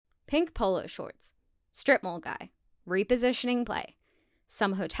Pink polo shorts, strip mall guy, repositioning play,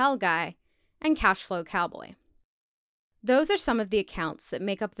 some hotel guy, and cashflow cowboy. Those are some of the accounts that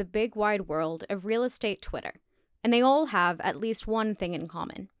make up the big wide world of real estate Twitter, and they all have at least one thing in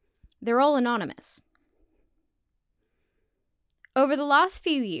common. They're all anonymous. Over the last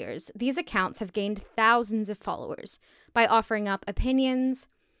few years, these accounts have gained thousands of followers by offering up opinions,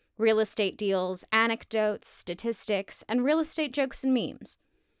 real estate deals, anecdotes, statistics, and real estate jokes and memes.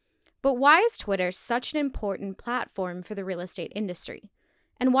 But why is Twitter such an important platform for the real estate industry?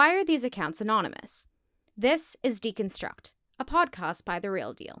 And why are these accounts anonymous? This is Deconstruct, a podcast by The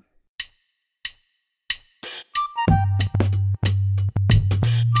Real Deal.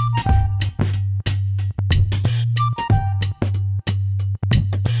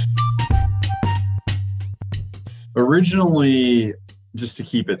 Originally, just to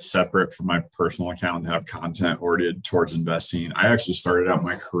keep it separate from my personal account and have content oriented towards investing, I actually started out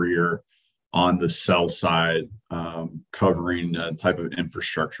my career on the sell side, covering a type of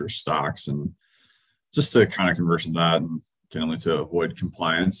infrastructure stocks, and just to kind of converse on that and generally to avoid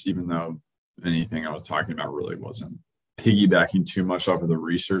compliance, even though anything I was talking about really wasn't piggybacking too much off of the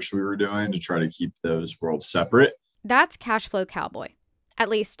research we were doing to try to keep those worlds separate. That's Cashflow Cowboy. At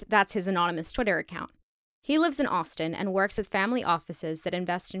least, that's his anonymous Twitter account. He lives in Austin and works with family offices that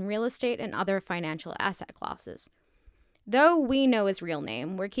invest in real estate and other financial asset classes. Though we know his real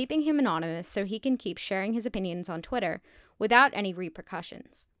name, we're keeping him anonymous so he can keep sharing his opinions on Twitter without any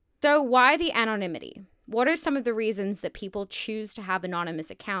repercussions. So why the anonymity? What are some of the reasons that people choose to have anonymous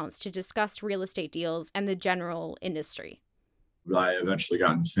accounts to discuss real estate deals and the general industry? I eventually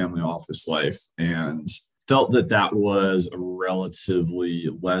got into family office life and felt that was a relatively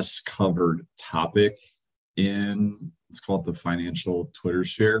less covered topic in, let's call it, the financial Twitter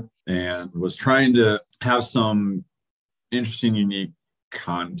sphere, and was trying to have some interesting, unique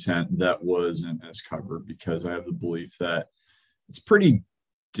content that wasn't as covered, because I have the belief that it's pretty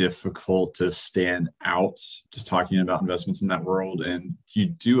difficult to stand out just talking about investments in that world, and you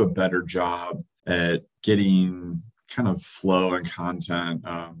do a better job at getting kind of flow and content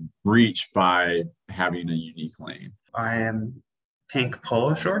reach by having a unique lane. I am Pink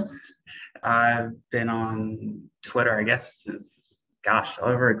Polo Shorts. I've been on Twitter, I guess, since,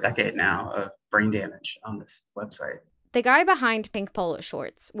 over a decade now of brain damage on this website. The guy behind Pink Polo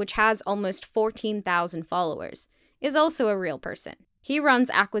Shorts, which has almost 14,000 followers, is also a real person. He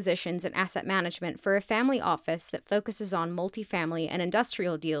runs acquisitions and asset management for a family office that focuses on multifamily and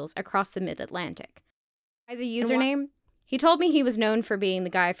industrial deals across the Mid-Atlantic. By the username, he told me he was known for being the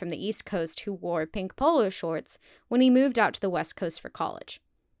guy from the East Coast who wore pink polo shorts when he moved out to the West Coast for college.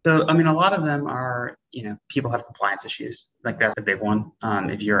 So, a lot of them are, people have compliance issues. Like, that's a big one.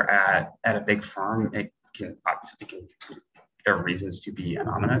 If you're at a big firm, it can obviously there are reasons to be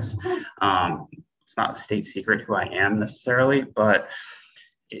anonymous. It's not a state secret who I am necessarily, but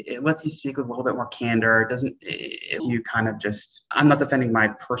it lets you speak with a little bit more candor. You kind of just, I'm not defending my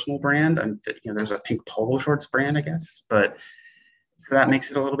personal brand. There's a Pink Polo Shorts brand, I guess, but so that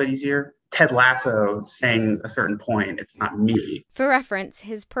makes it a little bit easier. Ted Lasso saying a certain point, it's not me. For reference,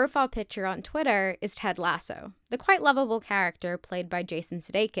 his profile picture on Twitter is Ted Lasso, the quite lovable character played by Jason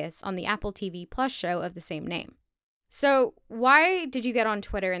Sudeikis on the Apple TV Plus show of the same name. So why did you get on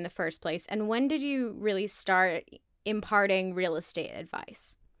Twitter in the first place, and when did you really start imparting real estate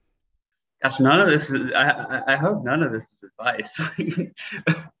advice? Gosh, none of this is, I hope none of this is advice. It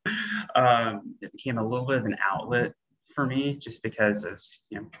became a little bit of an outlet for me, just because of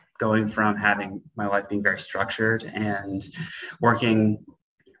going from having my life being very structured and working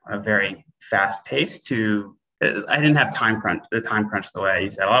on a very fast pace to I didn't have time crunch the way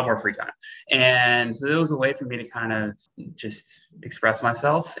you said, a lot more free time. And so it was a way for me to kind of just express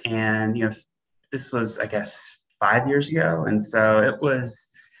myself. And, this was, I guess, 5 years ago. And so it was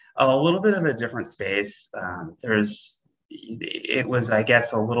a little bit of a different space. It was, I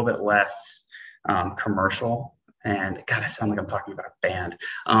guess, a little bit less commercial. And God, I sound like I'm talking about a band.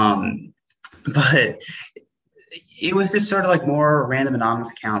 But it was just sort of like more random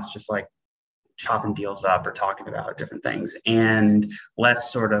anonymous accounts, just like chopping deals up or talking about different things, and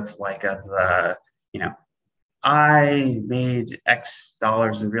less sort of like of the, I made X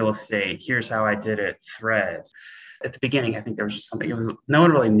dollars in real estate, here's how I did it thread. At the beginning, I think there was just something, no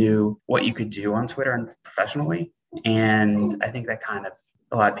one really knew what you could do on Twitter and professionally. And I think that kind of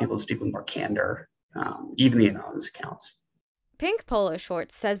allowed people to speak with more candor, even the anonymous accounts. Pink Polo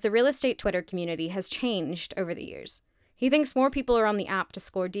Shorts says the real estate Twitter community has changed over the years. He thinks more people are on the app to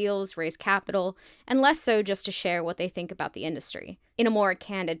score deals, raise capital, and less so just to share what they think about the industry in a more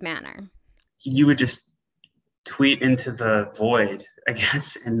candid manner. You would just tweet into the void, I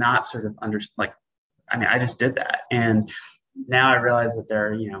guess, and not sort of I just did that. And now I realize that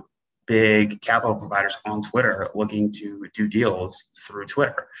there are, big capital providers on Twitter looking to do deals through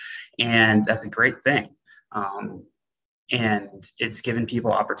Twitter. And that's a great thing. And it's given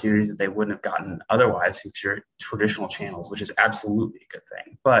people opportunities that they wouldn't have gotten otherwise through traditional channels, which is absolutely a good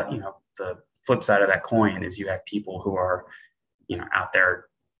thing. But, the flip side of that coin is you have people who are, out there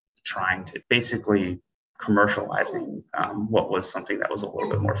trying to basically commercializing what was something that was a little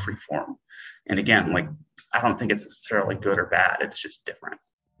bit more free form. And again, I don't think it's necessarily good or bad. It's just different.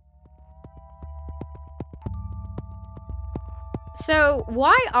 So,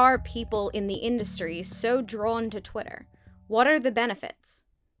 why are people in the industry so drawn to Twitter? What are the benefits?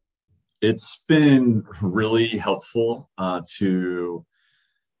 It's been really helpful to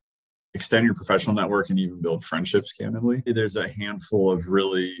extend your professional network and even build friendships, candidly. There's a handful of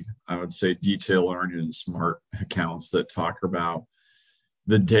really, I would say, detail-oriented and smart accounts that talk about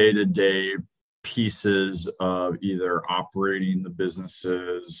the day-to-day pieces of either operating the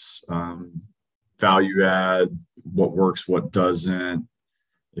businesses, value add, what works, what doesn't.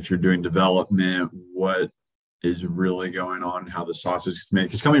 If you're doing development, what is really going on, how the sausage is made.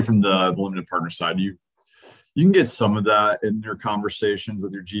 Because coming from the limited partner side, you can get some of that in your conversations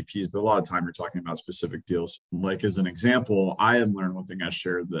with your GPs, but a lot of time you're talking about specific deals. Like as an example, I had learned one thing I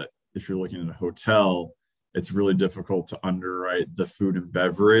shared, that if you're looking at a hotel, it's really difficult to underwrite the food and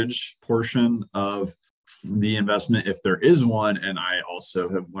beverage portion of the investment if there is one. And I also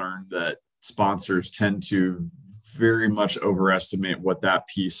have learned that sponsors tend to very much overestimate what that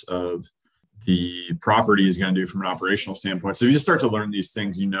piece of the property is going to do from an operational standpoint. So if you start to learn these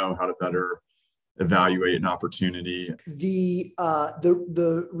things, you know how to better evaluate an opportunity.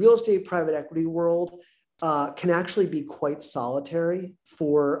 The real estate private equity world can actually be quite solitary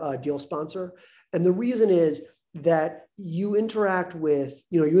for a deal sponsor. And the reason is that you interact with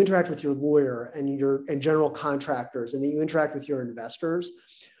your lawyer and general contractors, and then you interact with your investors,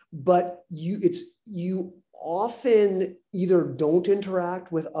 but you often either don't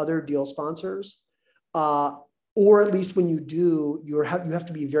interact with other deal sponsors, or at least when you do, you have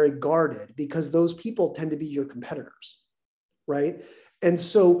to be very guarded, because those people tend to be your competitors, right? And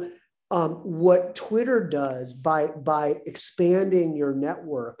so what Twitter does by expanding your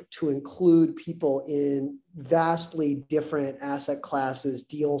network to include people in vastly different asset classes,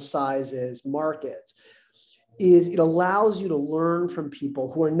 deal sizes, markets, is it allows you to learn from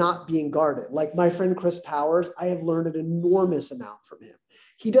people who are not being guarded. Like my friend Chris Powers, I have learned an enormous amount from him.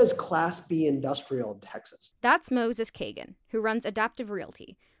 He does Class B industrial in Texas. That's Moses Kagan, who runs Adaptive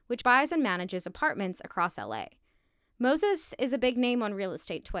Realty, which buys and manages apartments across LA. Moses is a big name on real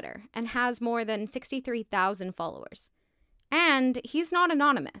estate Twitter and has more than 63,000 followers. And he's not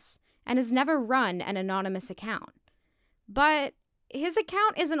anonymous and has never run an anonymous account. But his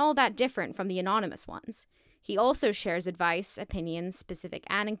account isn't all that different from the anonymous ones. He also shares advice, opinions, specific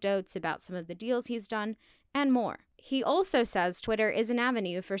anecdotes about some of the deals he's done, and more. He also says Twitter is an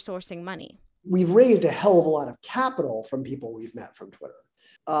avenue for sourcing money. We've raised a hell of a lot of capital from people we've met from Twitter.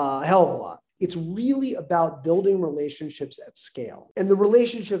 A hell of a lot. It's really about building relationships at scale. And the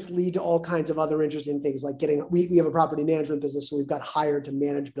relationships lead to all kinds of other interesting things, like we have a property management business, so we've got hired to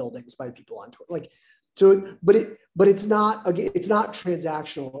manage buildings by people on Twitter. But it's not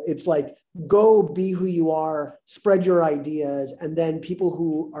transactional. It's like, go be who you are, spread your ideas, and then people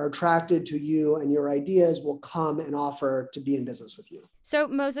who are attracted to you and your ideas will come and offer to be in business with you. So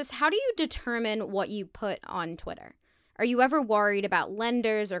Moses, how do you determine what you put on Twitter? Are you ever worried about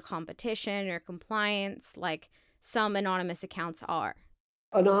lenders or competition or compliance like some anonymous accounts are?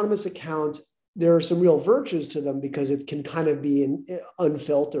 Anonymous accounts, there are some real virtues to them because it can kind of be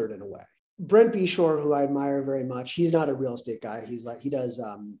unfiltered in a way. Brent Beshore, who I admire very much, he's not a real estate guy. He does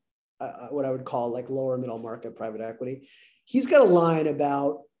what I would call like lower middle market private equity. He's got a line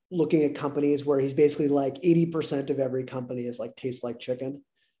about looking at companies where he's basically like 80% of every company is like tastes like chicken.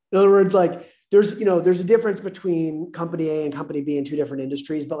 In other words, like there's a difference between company A and company B in two different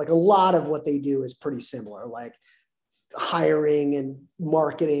industries, but like a lot of what they do is pretty similar, like hiring and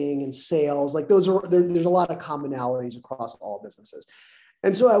marketing and sales. Like there's a lot of commonalities across all businesses.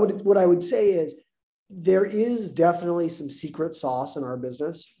 And so what I would say is there is definitely some secret sauce in our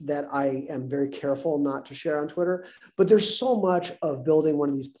business that I am very careful not to share on Twitter, but there's so much of building one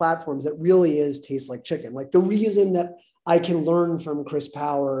of these platforms that really tastes like chicken. Like the reason that I can learn from Chris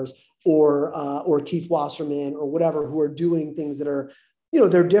Powers or Keith Wasserman or whatever, who are doing things that are,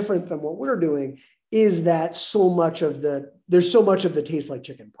 they're different than what we're doing, is that there's so much of the taste like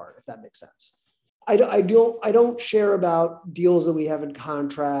chicken part, if that makes sense. I don't share about deals that we have in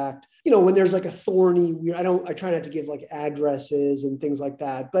contract. when there's like a thorny, I try not to give like addresses and things like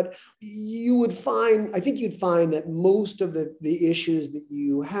that, but I think you'd find that most of the issues that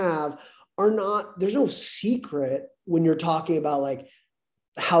you have there's no secret when you're talking about like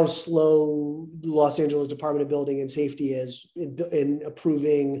how slow Los Angeles Department of Building and Safety is in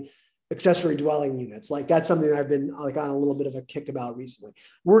approving accessory dwelling units. Like that's something I've been like on a little bit of a kick about recently.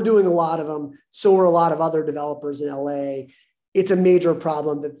 We're doing a lot of them. So are a lot of other developers in LA. It's a major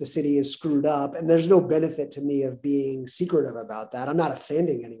problem that the city is screwed up, and there's no benefit to me of being secretive about that. I'm not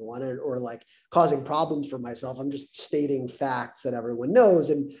offending anyone or like causing problems for myself. I'm just stating facts that everyone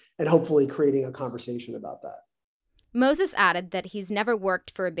knows and hopefully creating a conversation about that. Moses added that he's never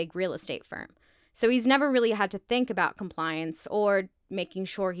worked for a big real estate firm, so he's never really had to think about compliance or making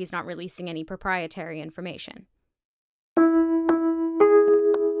sure he's not releasing any proprietary information.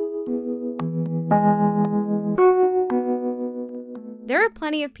 There are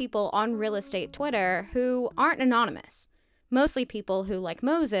plenty of people on real estate Twitter who aren't anonymous, mostly people who, like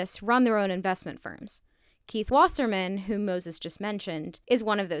Moses, run their own investment firms. Keith Wasserman, whom Moses just mentioned, is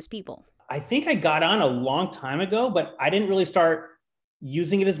one of those people. I think I got on a long time ago, but I didn't really start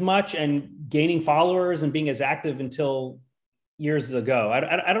using it as much and gaining followers and being as active until years ago.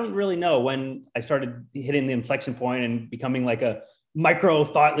 I don't really know when I started hitting the inflection point and becoming like a micro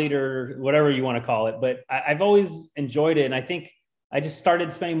thought leader, whatever you want to call it. But I've always enjoyed it. And I think I just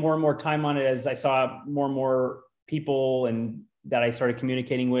started spending more and more time on it as I saw more and more people and that I started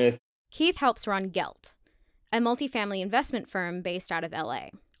communicating with. Keith helps run Gelt, a multifamily investment firm based out of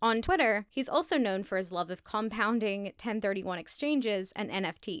LA. On Twitter, he's also known for his love of compounding, 1031 exchanges, and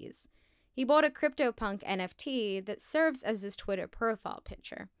NFTs. He bought a CryptoPunk NFT that serves as his Twitter profile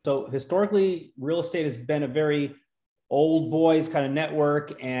picture. So historically, real estate has been a very old boys kind of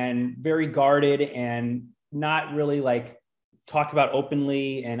network and very guarded and not really like talked about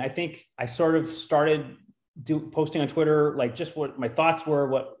openly. And I think I sort of started posting on Twitter, like just what my thoughts were,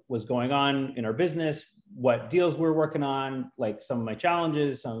 what was going on in our business, what deals we're working on, like some of my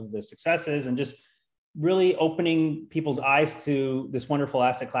challenges, some of the successes, and just really opening people's eyes to this wonderful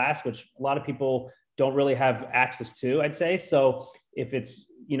asset class, which a lot of people don't really have access to, I'd say. So if it's,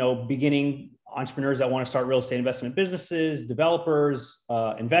 beginning entrepreneurs that want to start real estate investment businesses, developers,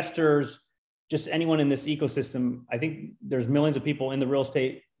 investors, just anyone in this ecosystem, I think there's millions of people in the real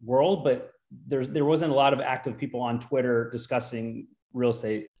estate world, but there wasn't a lot of active people on Twitter discussing real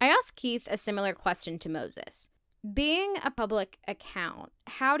estate. I asked Keith a similar question to Moses. Being a public account,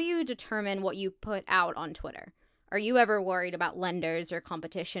 how do you determine what you put out on Twitter? Are you ever worried about lenders or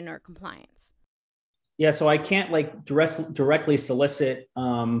competition or compliance? Yeah, so I can't like directly solicit,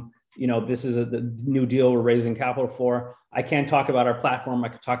 this is the new deal we're raising capital for. I can't talk about our platform. I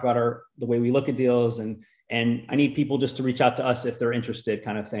could talk about the way we look at deals, and I need people just to reach out to us if they're interested,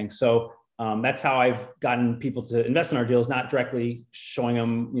 kind of thing. So that's how I've gotten people to invest in our deals, not directly showing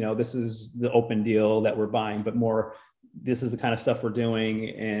them, this is the open deal that we're buying, but more, this is the kind of stuff we're doing.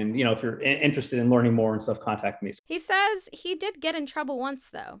 And, if you're interested in learning more and stuff, contact me. He says he did get in trouble once,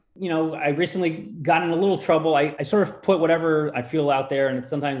 though. I recently got in a little trouble. I sort of put whatever I feel out there, and it's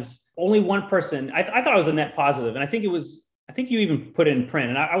sometimes only one person. I thought it was a net positive. And I think you even put it in print,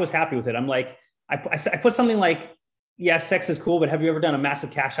 and I was happy with it. I'm like, I put something like, yeah, sex is cool, but have you ever done a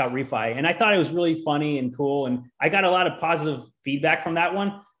massive cash out refi? And I thought it was really funny and cool. And I got a lot of positive feedback from that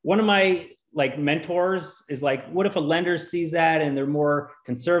one. One of my mentors is like, what if a lender sees that and they're more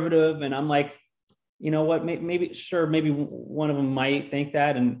conservative? And I'm like, you know what, maybe one of them might think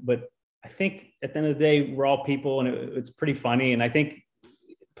that. But I think at the end of the day, we're all people, and it's pretty funny. And I think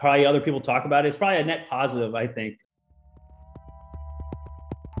probably other people talk about it. It's probably a net positive, I think.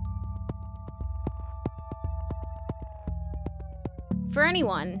 For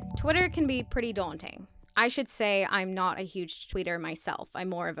anyone, Twitter can be pretty daunting. I should say I'm not a huge tweeter myself. I'm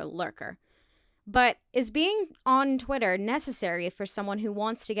more of a lurker. But is being on Twitter necessary for someone who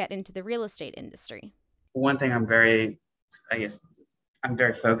wants to get into the real estate industry? One thing I'm very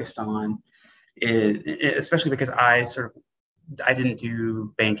focused on is, especially because I didn't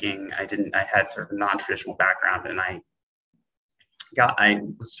do banking. I had sort of a non-traditional background, and I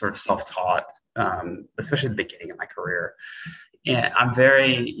was sort of self-taught, especially at the beginning of my career. And I'm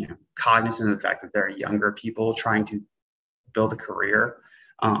very cognizant of the fact that there are younger people trying to build a career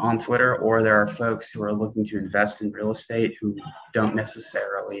on Twitter, or there are folks who are looking to invest in real estate who don't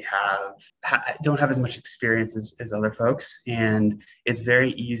necessarily don't have as much experience as other folks. And it's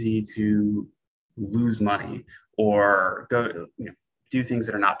very easy to lose money or go do things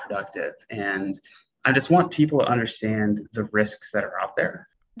that are not productive. And I just want people to understand the risks that are out there.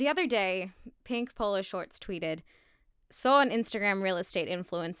 The other day, Pink Polo Shorts tweeted, saw an Instagram real estate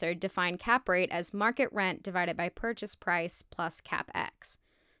influencer define cap rate as market rent divided by purchase price plus cap X.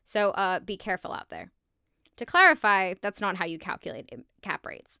 So be careful out there. To clarify, that's not how you calculate cap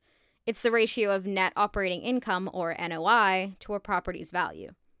rates. It's the ratio of net operating income, or NOI, to a property's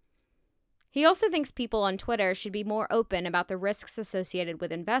value. He also thinks people on Twitter should be more open about the risks associated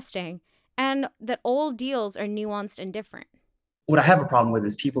with investing and that all deals are nuanced and different. What I have a problem with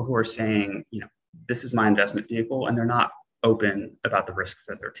is people who are saying, this is my investment vehicle, and they're not open about the risks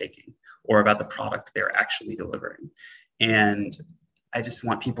that they're taking or about the product they're actually delivering. And I just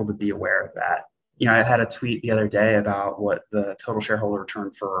want people to be aware of that. I had a tweet the other day about what the total shareholder return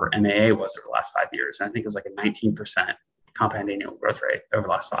for MAA was over the last 5 years. And I think it was like a 19% compound annual growth rate over the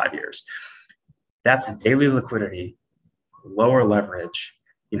last 5 years. That's daily liquidity, lower leverage,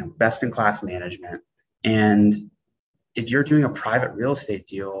 best in class management. And if you're doing a private real estate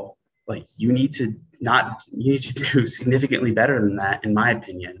deal, you need to do significantly better than that, in my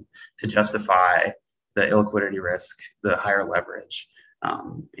opinion, to justify the illiquidity risk, the higher leverage,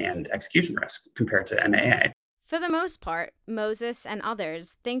 and execution risk compared to MAA. For the most part, Moses and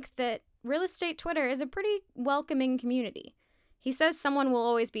others think that real estate Twitter is a pretty welcoming community. He says someone will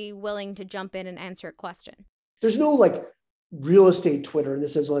always be willing to jump in and answer a question. There's no real estate Twitter, and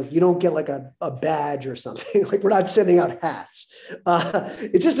this is you don't get a badge or something. We're not sending out hats.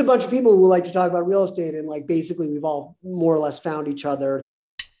 It's just a bunch of people who like to talk about real estate, and basically we've all more or less found each other.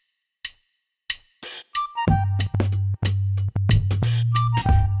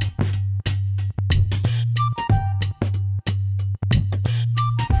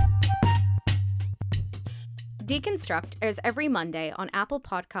 Deconstruct airs every Monday on Apple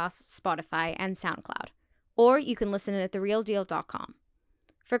Podcasts, Spotify, and SoundCloud. Or you can listen at therealdeal.com.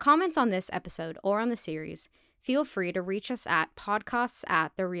 For comments on this episode or on the series, feel free to reach us at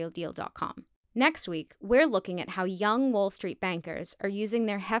podcasts@therealdeal.com. Next week, we're looking at how young Wall Street bankers are using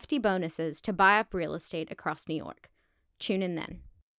their hefty bonuses to buy up real estate across New York. Tune in then.